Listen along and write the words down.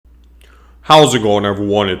How's it going,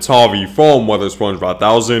 everyone? It's Harvey from Weather Sponge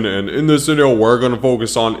 5000, and in this video we're going to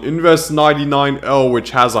focus on Invest 99L, which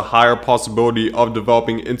has a higher possibility of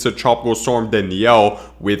developing into Tropical Storm Danielle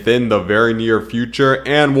within the very near future,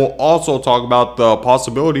 and we'll also talk about the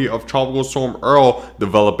possibility of Tropical Storm Earl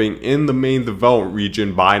developing in the main development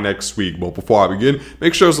region by next week. But before I begin,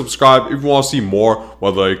 make sure to subscribe if you want to see more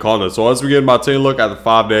weather content. So let's begin by taking a look at the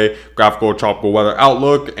 5-day graphical tropical weather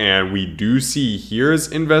outlook, and we do see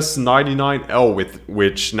here's Invest 99L,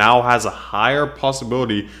 which now has a higher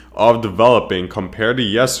possibility of developing compared to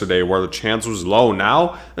yesterday, where the chance was low.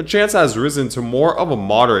 Now the chance has risen to more of a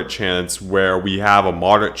moderate chance, where we have a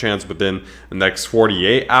moderate chance within the next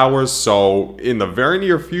 48 hours. So in the very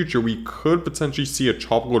near future, we could potentially see a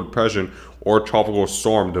tropical depression or tropical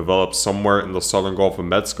storm develop somewhere in the southern Gulf of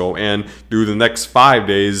Mexico, and through the next 5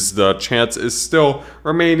 days the chance is still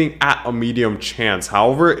remaining at a medium chance.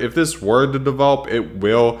 However, if this were to develop, it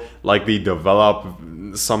will likely develop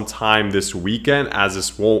sometime this weekend, as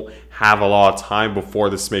this won't have a lot of time before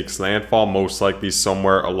this makes landfall, most likely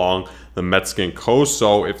somewhere along the Mexican coast.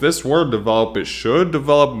 So if this were to develop, it should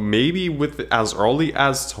develop maybe with as early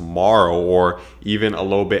as tomorrow, or even a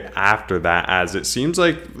little bit after that, as it seems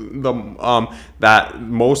like that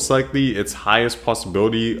most likely its highest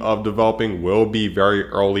possibility of developing will be very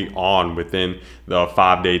early on within the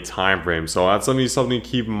 5-day time frame. So that's something to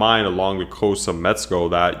keep in mind along the coast of Mexico,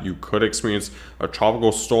 that you could experience a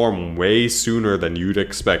tropical storm way sooner than you'd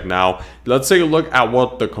expect. Now let's take a look at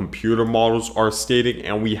what the computer models are stating,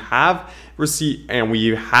 and we have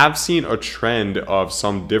seen a trend of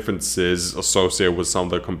some differences associated with some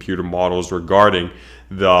of the computer models regarding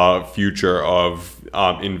the future of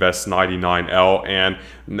Invest 99L, and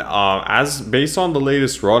as based on the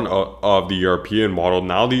latest run of the European model,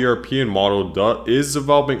 now the European model is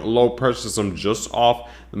developing a low pressure system just off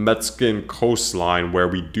the Mexican coastline, where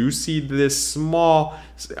we do see this small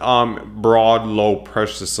broad low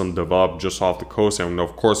pressure system develop just off the coast, and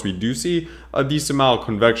of course we do see a decent amount of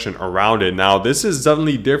convection around it. Now this is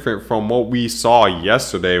definitely different from what we saw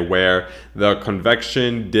yesterday, where the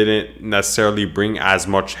convection didn't necessarily bring as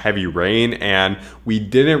much heavy rain, and we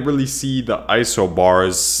didn't really see the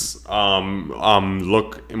isobars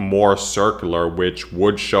look more circular, which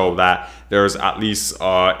would show that there's at least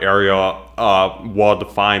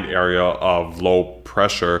well-defined area of low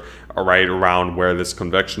pressure right around where this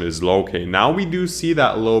convection is located. Now we do see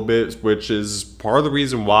that a little bit, which is part of the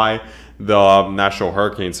reason why the National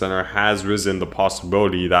Hurricane Center has risen the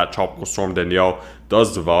possibility that Tropical Storm Danielle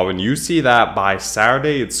does develop. And you see that by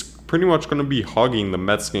Saturday, it's pretty much going to be hugging the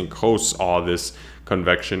Mexican coast, all this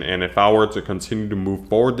convection. And if I were to continue to move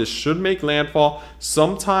forward, this should make landfall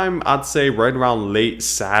sometime, I'd say right around late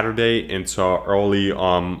Saturday into early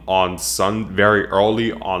very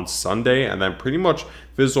early on Sunday, and then pretty much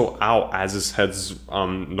fizzle out as this heads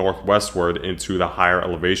northwestward into the higher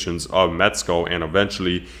elevations of Mexico and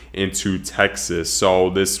eventually into Texas. So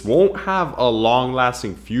this won't have a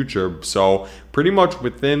long-lasting future. So pretty much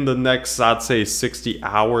within the next, I'd say 60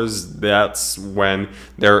 hours, that's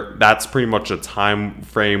pretty much a time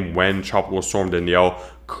frame when Tropical Storm Danielle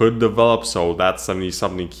could develop. So that's something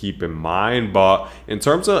to keep in mind. But in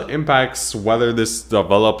terms of impacts, whether this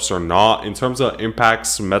develops or not, in terms of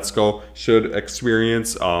impacts Mexico should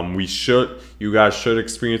experience, you guys should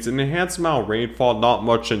experience an enhanced amount of rainfall, not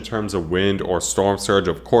much in terms of wind or storm surge,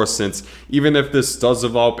 of course, since even if this does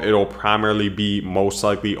develop, it'll primarily be most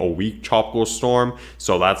likely a weak tropical storm.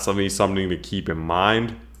 So that's something to keep in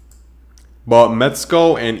mind. But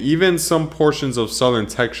Mexico and even some portions of southern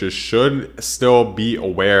Texas should still be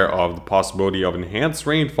aware of the possibility of enhanced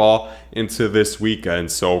rainfall into this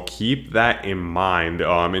weekend, so keep that in mind.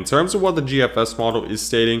 In terms of what the GFS model is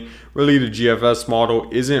stating, really the GFS model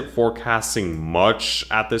isn't forecasting much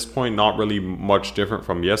at this point, not really much different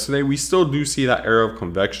from yesterday. We still do see that area of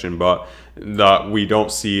convection, but we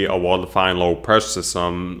don't see a well-defined low pressure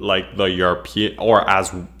system like the European, or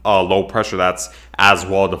as low pressure that's as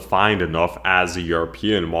well-defined enough as the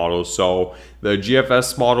European model. So the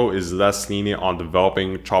GFS model is less lenient on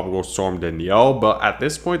developing Tropical Storm Danielle, but at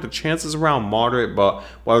this point the chances around moderate. But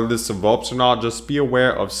whether this develops or not, just be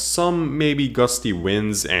aware of some maybe gusty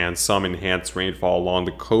winds and some enhanced rainfall along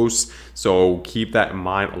the coast. So keep that in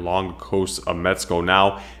mind along the coast of Mexico.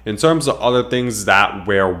 Now, in terms of other things that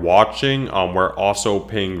we're watching, we're also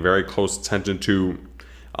paying very close attention to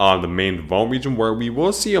the main development region, where we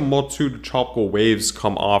will see a multitude of tropical waves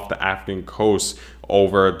come off the African coast,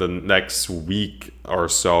 over the next week or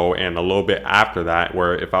so and a little bit after that,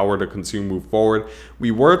 where if I were to continue to move forward,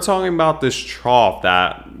 we were talking about this trough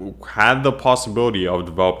that had the possibility of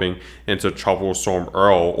developing into Tropical Storm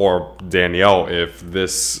Earl or Danielle if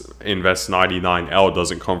this Invest 99L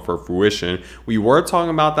doesn't come for fruition. We were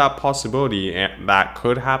talking about that possibility, and that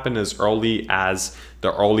could happen as early as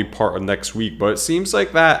the early part of next week, but it seems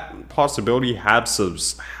like that possibility has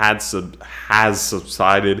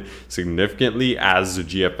subsided significantly as the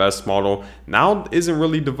GFS model now isn't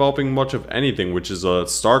really developing much of anything, which is a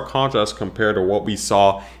stark contrast compared to what we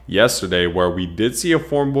saw yesterday, where we did see a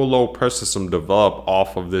formable low pressure system develop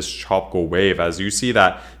off of this tropical wave. As you see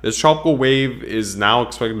that this tropical wave is now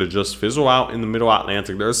expected to just fizzle out in the middle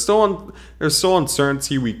Atlantic. There's still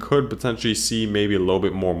uncertainty. We could potentially see maybe a little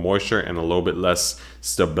bit more moisture and a little bit less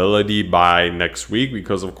stability by next week,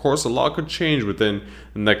 because of course a lot could change within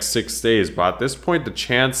the next 6 days. But at this point, the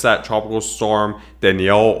chance that Tropical Storm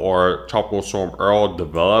Danielle or Tropical Storm Earl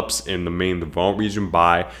develops in the main development region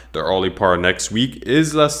by the early part of next week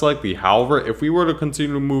is less likely. However, if we were to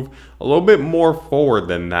continue to move a little bit more forward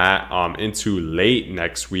than that into late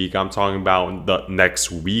next week, I'm talking about the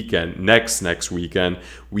next weekend, next weekend,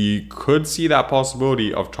 we could see that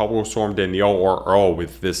possibility of Tropical Storm Danielle or Earl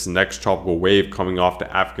with this next tropical wave coming off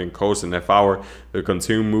the African coast. And if I were to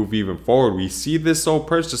continue to move even forward, we see this low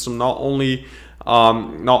pressure system not only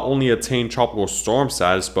attain tropical storm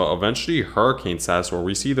status, but eventually hurricane status, where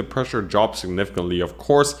we see the pressure drop significantly. Of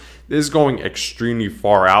course, this is going extremely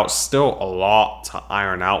far out. Still a lot to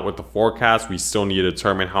iron out with the forecast. We still need to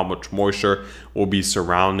determine how much moisture will be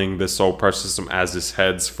surrounding this low pressure system as this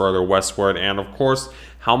heads further westward, and of course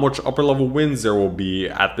how much upper level winds there will be.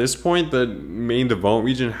 At this point, the main development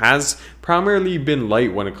region has primarily been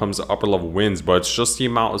light when it comes to upper level winds, but it's just the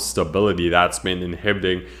amount of stability that's been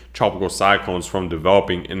inhibiting tropical cyclones from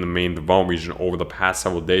developing in the main development region over the past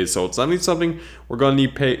several days. So it's definitely something we're going to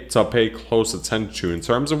need to pay close attention to. In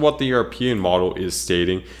terms of what the European model is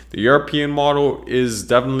stating, the European model is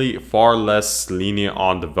definitely far less lenient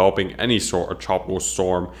on developing any sort of tropical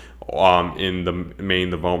storm in the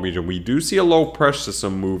main development region. We do see a low pressure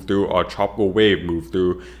system move through, a tropical wave move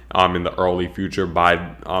through in the early future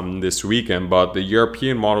by this weekend, but the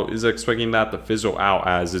European model is expecting that to fizzle out,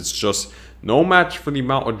 as it's just no match for the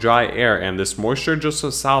amount of dry air, and this moisture just to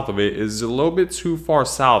the south of it is a little bit too far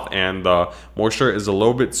south, and the moisture is a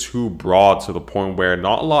little bit too broad to the point where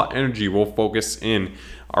not a lot of energy will focus in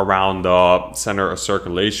around the center of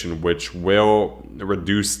circulation, which will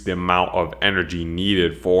reduce the amount of energy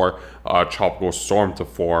needed for a tropical storm to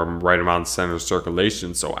form right around the center of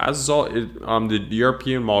circulation. So as a result, the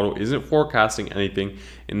European model isn't forecasting anything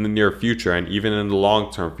in the near future, and even in the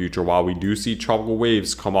long-term future. While we do see tropical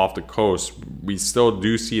waves come off the coast, we still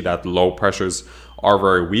do see that the low pressures are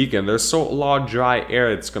very weak, and there's still a lot of dry air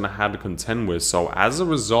it's going to have to contend with. So as a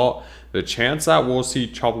result, the chance that we'll see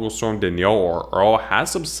Tropical Storm Danielle or Earl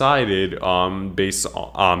has subsided based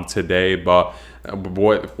on today, but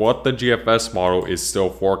what the GFS model is still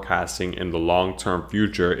forecasting in the long-term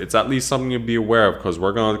future, it's at least something to be aware of, because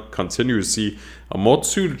we're going to continue to see a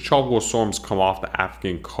multitude of tropical storms come off the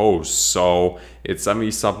African coast. So it's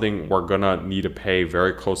definitely something we're going to need to pay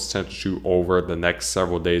very close attention to over the next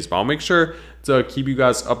several days. But I'll make sure to keep you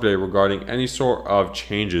guys updated regarding any sort of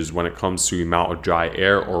changes when it comes to the amount of dry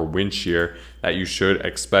air or wind shear that you should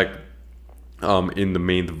expect in the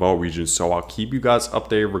main development region. So I'll keep you guys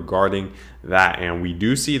updated regarding that. And we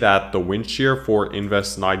do see that the wind shear for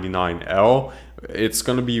Invest 99L, it's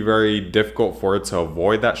going to be very difficult for it to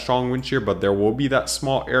avoid that strong wind shear, but there will be that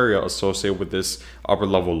small area associated with this upper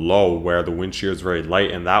level low where the wind shear is very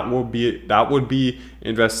light, and that would be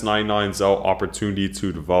Invest 99L opportunity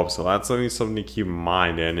to develop. So that's something to keep in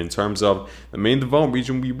mind. And in terms of the main development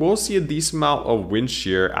region, we will see a decent amount of wind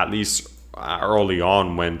shear, at least early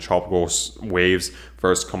on when tropical waves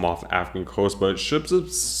first come off the African coast, but it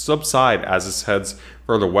should subside as it heads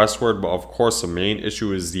further westward. But of course, the main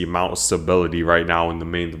issue is the amount of stability right now in the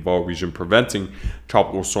main developed region, preventing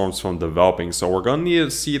tropical storms from developing. So we're going to need to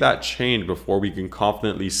see that change before we can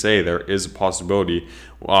confidently say there is a possibility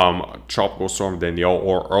Tropical Storm Danielle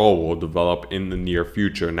or Earl will develop in the near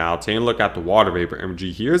future. Now, taking a look at the water vapor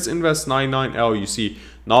imagery, here's Invest 99L. You see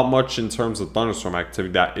not much in terms of thunderstorm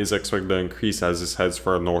activity that is expected to increase as this heads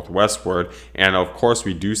further northwestward. And of course,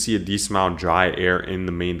 we do see a decent amount of dry air in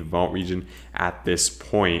the main development region at this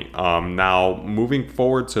point. Now, moving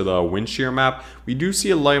forward to the wind shear map, we do see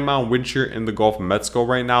a light amount of wind shear in the Gulf of Mexico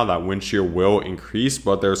right now. That wind shear will increase,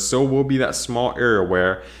 but there still will be that small area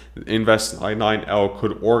where Invest 99L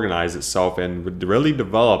could organize itself and really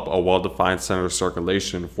develop a well-defined center of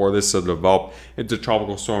circulation for this to develop into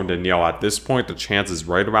Tropical Storm Danielle. At this point, the chance is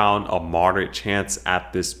right around a moderate chance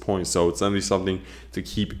at this point, so it's going to be something to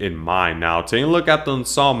keep in mind. Now, taking a look at the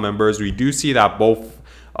ensemble members, we do see that both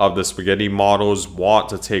of the spaghetti models want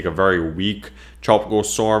to take a very weak tropical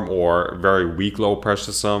storm or very weak low pressure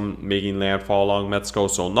system making landfall along Mexico,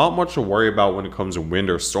 so not much to worry about when it comes to wind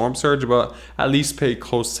or storm surge, but at least pay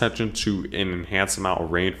close attention to an enhanced amount of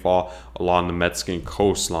rainfall along the Mexican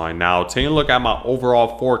coastline. Now, taking a look at my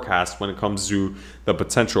overall forecast when it comes to the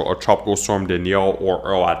potential of Tropical Storm Danielle or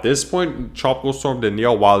Earl. At this point, Tropical Storm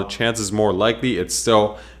Danielle, while the chance is more likely, it's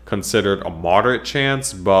still considered a moderate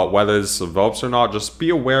chance, but whether this develops or not, just be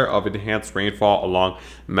aware of enhanced rainfall along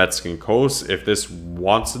Mexican coast. If this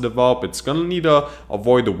wants to develop, it's going to need to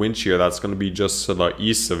avoid the wind shear that's going to be just to the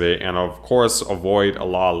east of it, and of course avoid a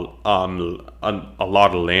lot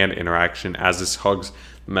of land interaction as this hugs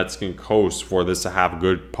the Mexican coast for this to have a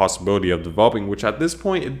good possibility of developing, which at this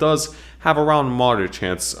point it does have around a moderate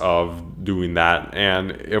chance of doing that.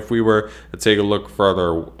 And if we were to take a look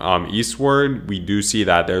further eastward, we do see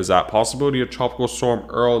that there's that possibility of Tropical Storm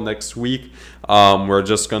Earl next week. We're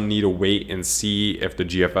just going to need to wait and see if the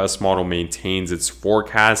GFS model maintains its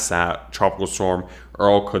forecast that Tropical Storm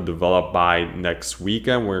Earl could develop by next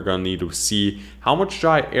weekend. We're going to need to see how much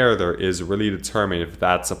dry air there is, really determine if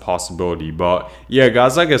that's a possibility. But yeah,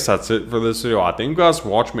 guys, I guess that's it for this video. I thank you guys for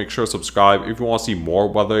watching. Make sure to subscribe if you want to see more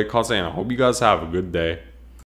weather content. I hope you guys have a good day.